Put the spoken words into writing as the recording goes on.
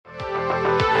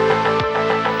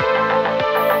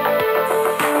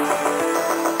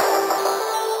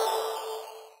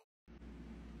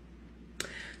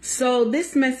So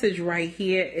this message right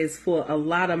here is for a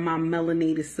lot of my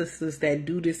melanated sisters that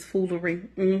do this foolery.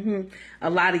 A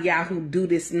lot of y'all who do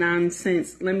this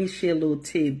nonsense. Let me share a little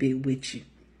tidbit with you.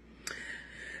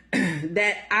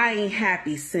 That I ain't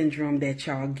happy syndrome that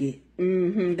y'all get.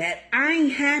 That I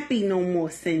ain't happy no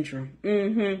more syndrome.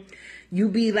 You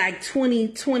be like 20,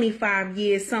 25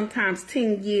 years, sometimes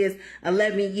 10 years,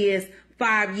 11 years,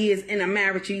 5 years in a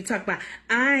marriage. You talk about,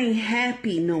 I ain't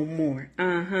happy no more.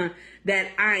 That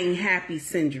I ain't happy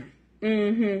syndrome.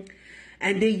 And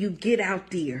then you get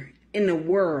out there in the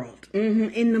world,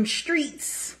 in them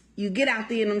streets. You get out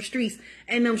there in them streets,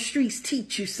 and them streets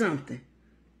teach you something.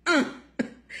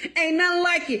 Ain't nothing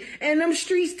like it. And them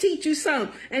streets teach you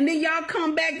something. And then y'all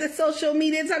come back to social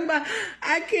media and talk about,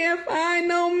 I can't find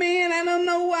no man. I don't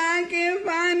know why I can't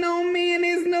find no man.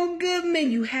 There's no good man.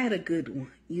 You had a good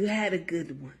one. You had a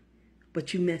good one.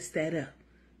 But you messed that up.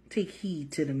 Take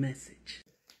heed to the message.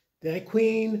 That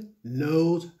queen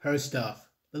knows her stuff.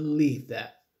 Believe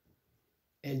that.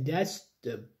 And that's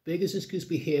the biggest excuse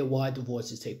we hear why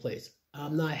divorces take place.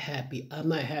 I'm not happy. I'm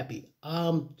not happy.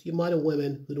 The amount of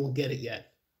women who don't get it yet.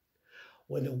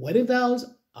 When the wedding vows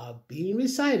are being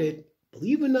recited,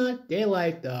 believe it or not, they're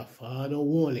like the final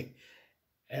warning.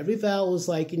 Every vow is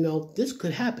like, this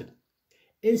could happen.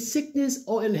 In sickness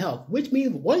or in health, which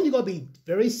means one, you're going to be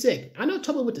very sick. I'm not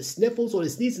talking about with the sniffles or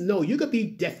the sneezing. No, you're going to be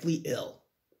deathly ill.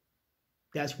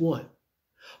 That's one.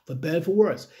 For better or for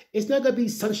worse. It's not going to be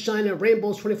sunshine and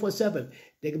rainbows 24/7.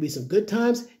 There can be some good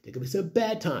times. There can be some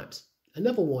bad times.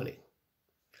 Another warning.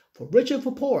 For richer and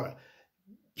for poorer.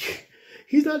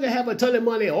 He's not going to have a ton of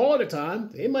money all the time.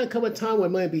 There might come a time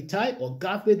when money be tight, or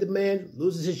God forbid the man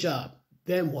loses his job.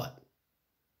 Then what?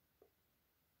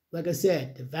 Like I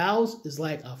said, the vows is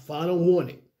like a final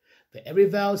warning. For every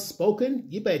vow spoken,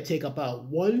 you better take about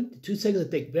 1 to 2 seconds to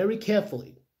think very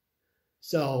carefully.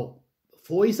 So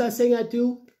before you start saying I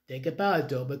do, think about it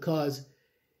though, because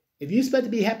if you expect to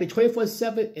be happy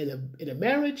 24/7 in a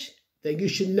marriage, then you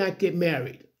should not get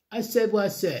married. I said what I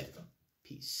said.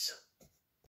 Peace.